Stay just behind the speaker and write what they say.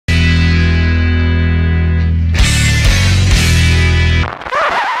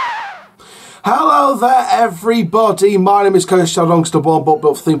there everybody, my name is Coach Gangsta Granny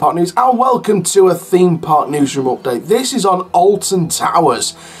for Theme Park News and welcome to a Theme Park Newsroom update. This is on Alton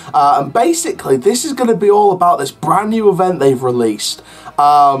Towers and basically this is going to be all about this brand new event they've released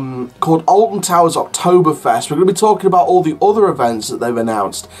called Alton Towers Oktoberfest. We're going to be talking about all the other events that they've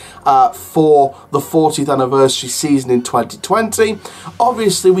announced for the 40th anniversary season in 2020.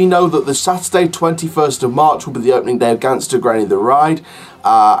 Obviously we know that the Saturday 21st of March will be the opening day of Gangsta Granny The Ride.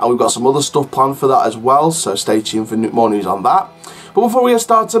 And we've got some other stuff planned for that as well, so stay tuned for more news on that. But before we get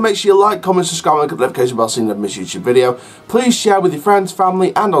started, make sure you like, comment, subscribe, and click the notification bell so you never miss a YouTube video. Please share with your friends,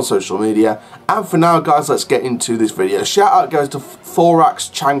 family, and on social media. And for now, guys, let's get into this video. Shout out goes to Thorax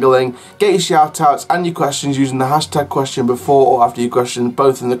Changeling. Get your shout outs and your questions using the hashtag question before or after your questions,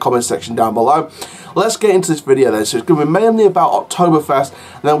 both in the comment section down below. Let's get into this video then. So it's going to be mainly about Oktoberfest,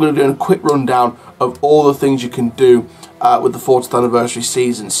 and then I'm going to do a quick rundown of all the things you can do with the 40th anniversary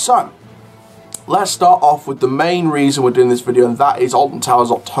season. So let's start off with the main reason we're doing this video, and that is Alton Towers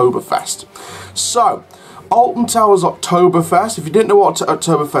Oktoberfest. So Alton Towers Oktoberfest, if you didn't know what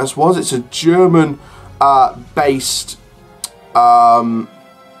Oktoberfest was, it's a German based well,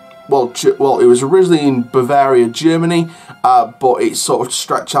 it was originally in Bavaria, Germany, but it's sort of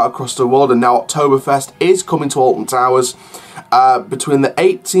stretched out across the world, and now Oktoberfest is coming to Alton Towers between the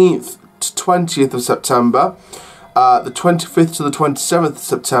 18th to 20th of September. The 25th to the 27th of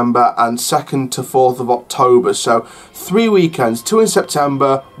September and 2nd to 4th of October. So 3 weekends, 2 in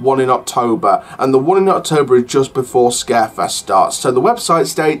September, 1 in October. And the one in October is just before Scarefest starts. So the website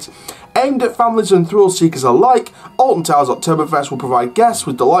states, aimed at families and thrill seekers alike, Alton Towers Oktoberfest will provide guests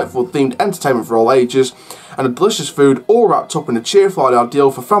with delightful themed entertainment for all ages and a delicious food all wrapped up in a cheerful and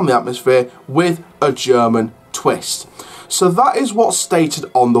ideal for family atmosphere with a German twist. So that is what's stated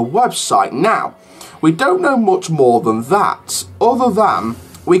on the website. Now, we don't know much more than that, other than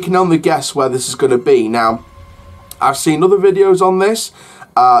we can only guess where this is going to be. Now, I've seen other videos on this.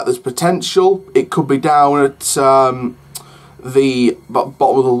 There's potential. It could be down at the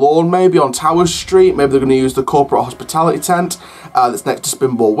bottom of the lawn, maybe on Towers Street. Maybe they're going to use the corporate hospitality tent that's next to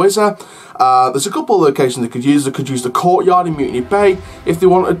Spinball Whizzer. There's a couple of locations they could use. They could use the courtyard in Mutiny Bay if they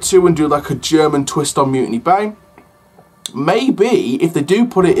wanted to and do like a German twist on Mutiny Bay. Maybe if they do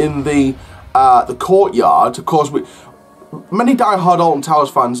put it in the courtyard, of course, many die-hard Alton Towers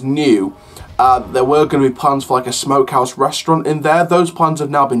fans knew there were going to be plans for like a smokehouse restaurant in there. Those plans have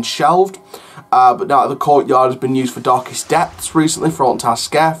now been shelved, but now the courtyard has been used for Darkest Depths recently for Alton Towers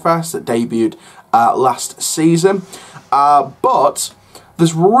Scarefest that debuted last season. But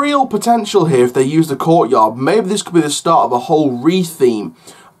there's real potential here if they use the courtyard. Maybe this could be the start of a whole re-theme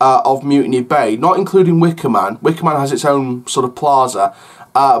of Mutiny Bay, not including Wicker Man. Wicker Man has its own sort of plaza,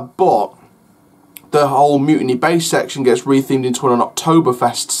 but the whole Mutiny Bay section gets rethemed into an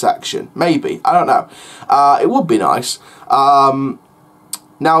Oktoberfest section. Maybe. I don't know. It would be nice. Now,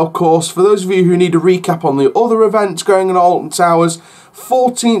 of course, for those of you who need a recap on the other events going on Alton Towers,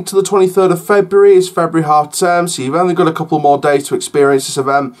 14th to the 23rd of February is February half term, so you've only got a couple more days to experience this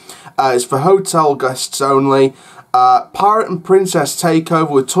event. It's for hotel guests only. Pirate and Princess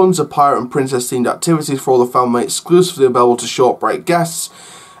Takeover with tons of Pirate and Princess themed activities for all the family, exclusively available to short break guests.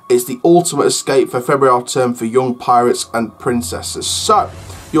 It's the ultimate escape for February half term for young pirates and princesses. So,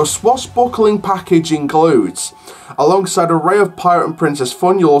 your swashbuckling package includes, alongside an array of pirate and princess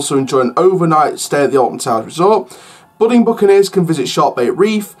fun, you'll also enjoy an overnight stay at the Alton Towers Resort. Budding buccaneers can visit Sharkbait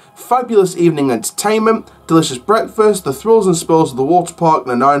Reef, fabulous evening entertainment, delicious breakfast, the thrills and spills of the water park,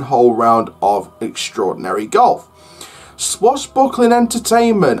 and a 9-hole round of extraordinary golf. Swashbuckling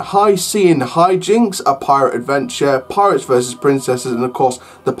entertainment, high sea and hijinks, a pirate adventure, pirates versus princesses, and of course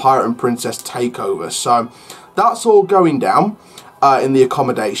the Pirate and Princess Takeover. So that's all going down in the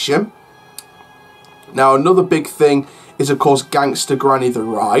accommodation. Now another big thing is of course Gangsta Granny The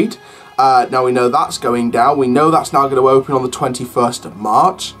Ride. Now we know that's going down. We know that's now going to open on the 21st of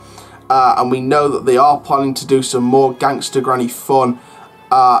March. And we know that they are planning to do some more Gangsta Granny fun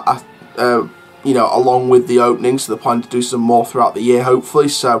you know, along with the opening, so they're planning to do some more throughout the year, hopefully.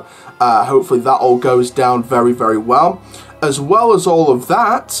 So, hopefully that all goes down very, very well. As well as all of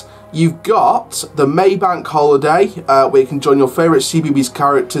that, you've got the Maybank holiday, where you can join your favourite CBBS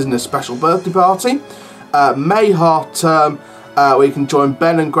characters in a special birthday party. May half term, where you can join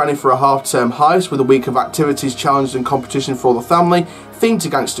Ben and Granny for a half-term heist with a week of activities, challenges and competition for all the family, themed to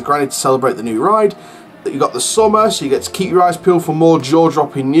Gangsta Granny to celebrate the new ride. You got the summer, so you get to keep your eyes peeled for more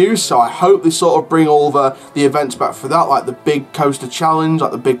jaw-dropping news. So I hope they sort of bring all the events back for that, like the Big Coaster Challenge,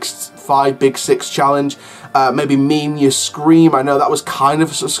 like the Big 5, Big 6 Challenge. Maybe Meme Your Scream. I know that was kind of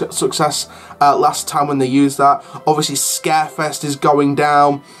a success last time when they used that. Obviously, Scarefest is going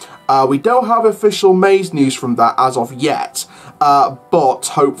down. We don't have official Maze news from that as of yet, but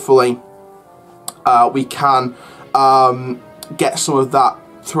hopefully we can get some of that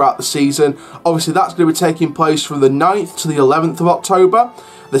throughout the season. Obviously, that's going to be taking place from the 9th to the 11th of October,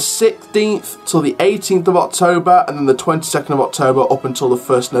 the 16th till the 18th of October, and then the 22nd of October up until the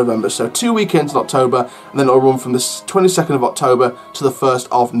 1st of November. So 2 weekends in October, and then it'll run from the 22nd of October to the 1st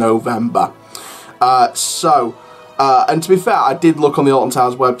of November. And to be fair, I did look on the Alton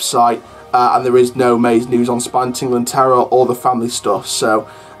Towers website, and there is no Maze news on Spantingland Terror or the family stuff. So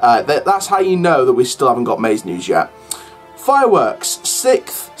that's how you know that we still haven't got Maze news yet. Fireworks,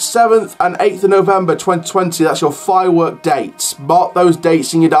 6th, 7th and 8th of November 2020, that's your firework dates. Mark those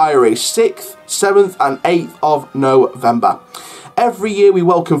dates in your diary, 6th, 7th and 8th of November. Every year we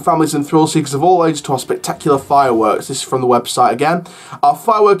welcome families and thrill seekers of all ages to our spectacular fireworks. This is from the website again. Our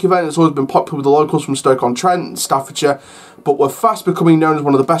firework event has always been popular with the locals from Stoke-on-Trent and Staffordshire, but we're fast becoming known as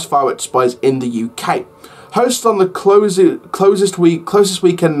one of the best firework displays in the UK. Hosted on the closest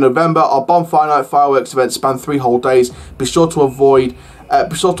weekend in November, our Bonfire Night fireworks event span 3 whole days. Be sure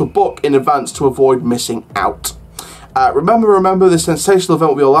to book in advance to avoid missing out. Remember, this sensational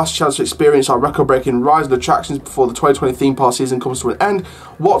event will be your last chance to experience our record-breaking rise in attractions before the 2020 theme park season comes to an end.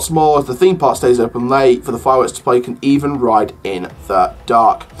 What's more, as the theme park stays open late for the fireworks display, you can even ride in the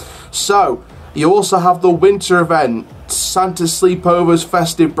dark. So, you also have the winter event. Santa sleepovers,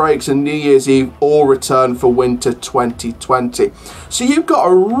 festive breaks and New Year's Eve all return for winter 2020. So you've got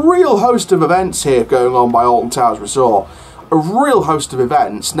a real host of events here going on by Alton Towers Resort. A real host of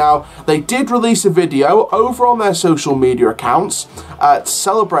events. Now, they did release a video over on their social media accounts to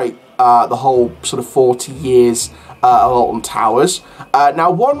celebrate the whole sort of 40 years of Alton Towers.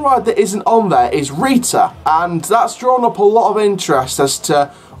 Now, one ride that isn't on there is Rita, and that's drawn up a lot of interest as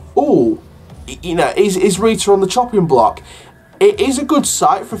to, ooh, you know, is Rita on the chopping block? It is a good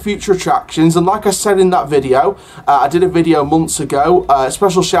site for future attractions, and like I said in that video, I did a video months ago. A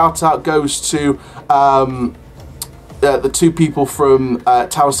special shout out goes to the 2 people from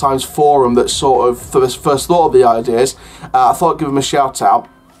Towers Times Forum that sort of first thought of the ideas. I thought I'd give them a shout out.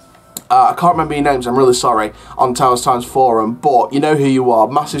 I can't remember your names, I'm really sorry, on Towers Times Forum, but you know who you are.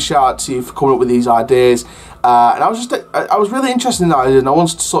 Massive shout out to you for coming up with these ideas. And I was really interested in that idea, and I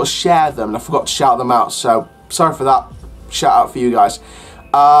wanted to sort of share them, and I forgot to shout them out, so sorry for that. Shout out for you guys.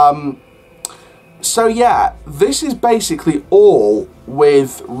 So yeah, this is basically all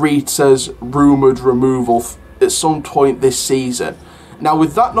with Rita's rumoured removal at some point this season. Now,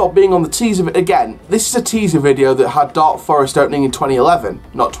 with that not being on the teaser, again, this is a teaser video that had Dark Forest opening in 2011,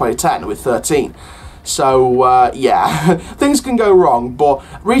 not 2010, with 13. So, yeah, things can go wrong, but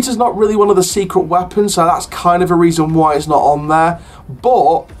Rita's not really one of the secret weapons, so that's kind of a reason why it's not on there.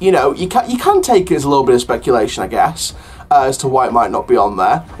 But, you know, you can take it as a little bit of speculation, I guess, as to why it might not be on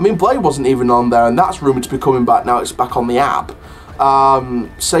there. I mean, Blade wasn't even on there, and that's rumoured to be coming back now. It's back on the app.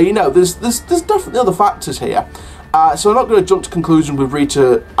 So, you know, there's definitely other factors here. So I'm not going to jump to conclusions with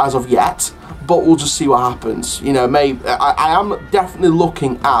Rita as of yet, but we'll just see what happens. You know, maybe I am definitely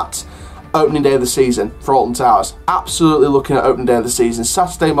looking at opening day of the season for Alton Towers. Absolutely looking at opening day of the season.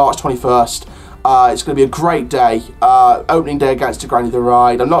 Saturday, March 21st. It's going to be a great day. Opening day at Gangsta Granny The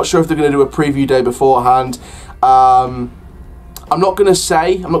Ride. I'm not sure if they're going to do a preview day beforehand. I'm not going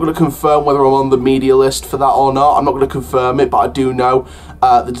to confirm whether I'm on the media list for that or not. I'm not going to confirm it, but I do know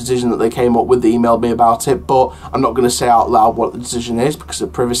the decision that they came up with. They emailed me about it, but I'm not going to say out loud what the decision is because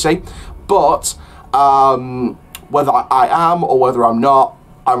of privacy. But whether I am or whether I'm not,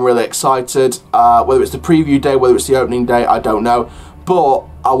 I'm really excited. Whether it's the preview day, whether it's the opening day, I don't know. But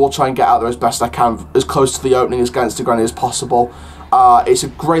I will try and get out there as best I can, as close to the opening as Gangsta Granny as possible. It's a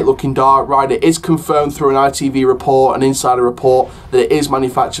great looking dark ride. It is confirmed through an ITV report, an insider report, that it is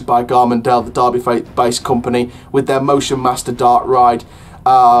manufactured by Garmandale, the Derby-based company, with their Motion Master dark ride.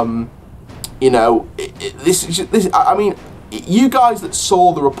 You know, I mean, you guys that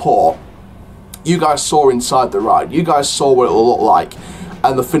saw the report, you guys saw inside the ride, you guys saw what it will look like,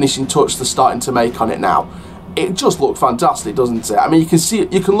 and the finishing touch they're starting to make on it now. It just looked fantastic, doesn't it? I mean, you can see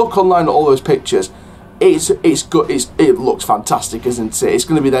it, you can look online at all those pictures. It's good. It looks fantastic, isn't it? It's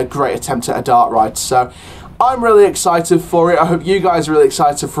going to be their great attempt at a dark ride. So I'm really excited for it. I hope you guys are really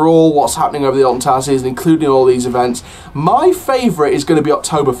excited for all what's happening over the Alton Towers season, including all these events. My favourite is going to be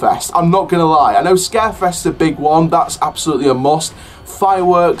Oktoberfest. I'm not going to lie. I know Scarefest is a big one. That's absolutely a must.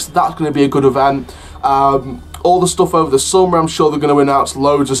 Fireworks, that's going to be a good event. All the stuff over the summer, I'm sure they're going to announce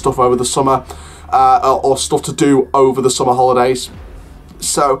loads of stuff over the summer, or stuff to do over the summer holidays.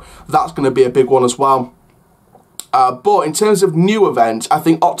 So that's going to be a big one as well. But in terms of new events, I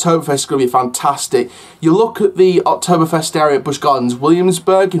think Oktoberfest is going to be fantastic. You look at the Oktoberfest area at Busch Gardens,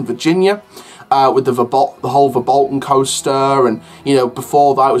 Williamsburg in Virginia, with the whole Verbolten coaster, and you know,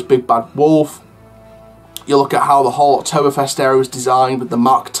 before that it was Big Bad Wolf. You look at how the whole Oktoberfest area was designed with the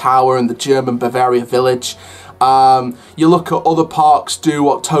Mark Tower and the German Bavaria Village. You look at other parks do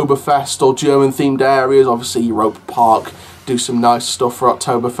Oktoberfest or German themed areas. Obviously Europa Park do some nice stuff for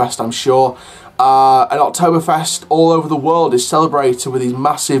Oktoberfest, I'm sure. And Oktoberfest all over the world is celebrated with these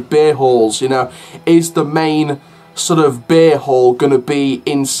massive beer halls. You know, is the main sort of beer hall going to be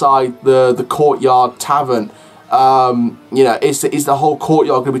inside the courtyard tavern? You know, is the whole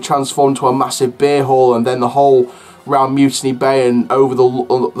courtyard going to be transformed to a massive beer hall, and then the whole round Mutiny Bay and over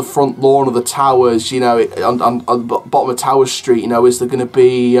the front lawn of the towers, you know, on the bottom of Towers Street, you know, is there going to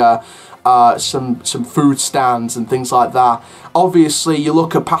be some food stands and things like that? Obviously, you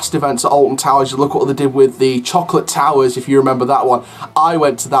look at past events at Alton Towers, you look at what they did with the Chocolate Towers, if you remember that one. I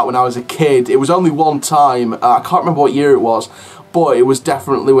went to that when I was a kid. It was only one time. I can't remember what year it was, but it was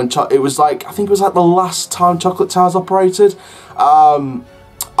definitely when it was like, I think it was like the last time Chocolate Towers operated.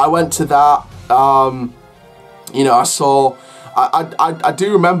 I went to that. You know, I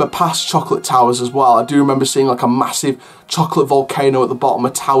do remember past Chocolate Towers as well. I do remember seeing like a massive chocolate volcano at the bottom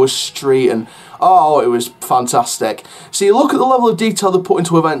of Towers Street, and oh, it was fantastic. So you look at the level of detail they put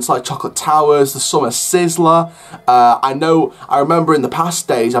into events like Chocolate Towers, the Summer Sizzler. I remember in the past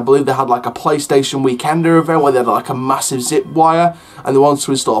days, I believe they had like a PlayStation Weekender event where they had like a massive zip wire, and they wanted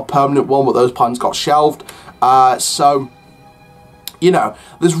to install a permanent one, but those plans got shelved. So, you know,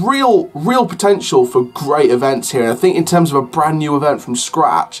 there's real potential for great events here, and I think in terms of a brand new event from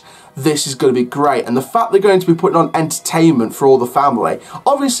scratch, this is going to be great. And the fact they're going to be putting on entertainment for all the family,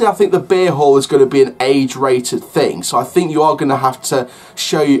 obviously I think the beer hall is going to be an age-rated thing, so I think you are going to have to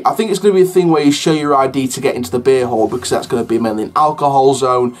show you, I think it's going to be a thing where you show your ID to get into the beer hall, because that's going to be mainly an alcohol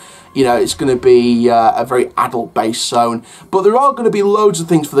zone. You know, it's going to be a very adult-based zone. But there are going to be loads of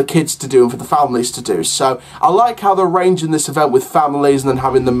things for the kids to do and for the families to do. So I like how they're arranging this event with families and then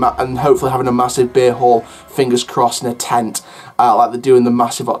having and hopefully having a massive beer hall, fingers crossed, in a tent, like they're doing the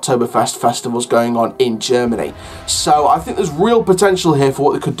massive Oktoberfest festivals going on in Germany. So I think there's real potential here for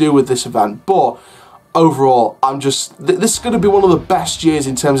what they could do with this event. But overall, this is going to be one of the best years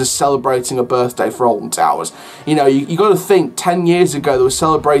in terms of celebrating a birthday for Alton Towers. You know, you got to think 10 years ago they were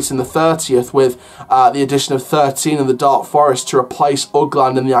celebrating the 30th with the addition of 13 and the Dark Forest to replace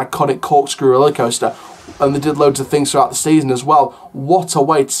Ugland and the iconic Corkscrew roller coaster. And they did loads of things throughout the season as well. What a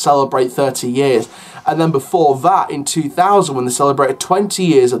way to celebrate 30 years. And then before that, in 2000, when they celebrated 20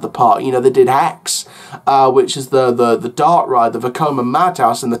 years of the park, you know, they did Hex, which is the dart ride, the Vekoma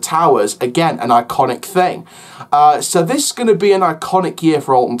Madhouse and the Towers. Again, an iconic thing. So this is going to be an iconic year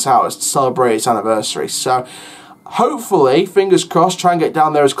for Alton Towers to celebrate its anniversary. So hopefully, fingers crossed, try and get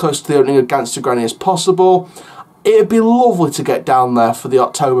down there as close to the opening of Gangsta Granny as possible. It'd be lovely to get down there for the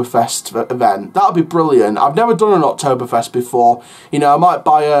Oktoberfest event. That'd be brilliant. I've never done an Oktoberfest before. You know, I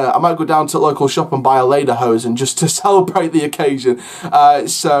might go down to the local shop and buy a lederhosen just to celebrate the occasion.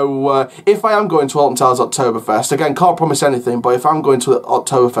 So if I am going to Alton Towers Oktoberfest, again, can't promise anything, but if I'm going to the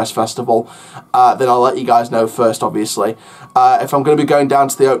Oktoberfest festival, then I'll let you guys know first, obviously. If I'm going to be going down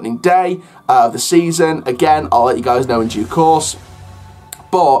to the opening day of the season, again, I'll let you guys know in due course.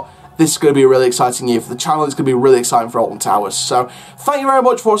 But this is going to be a really exciting year for the channel. It's going to be really exciting for Alton Towers. So, thank you very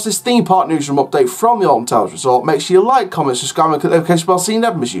much for watching this Theme Park Newsroom update from the Alton Towers Resort. Make sure you like, comment, subscribe, and click the notification bell so you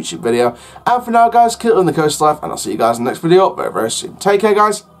never miss a YouTube video. And for now, guys, keep it on the coast life, and I'll see you guys in the next video very, very soon. Take care,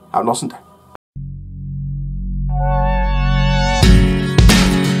 guys. Have an awesome day.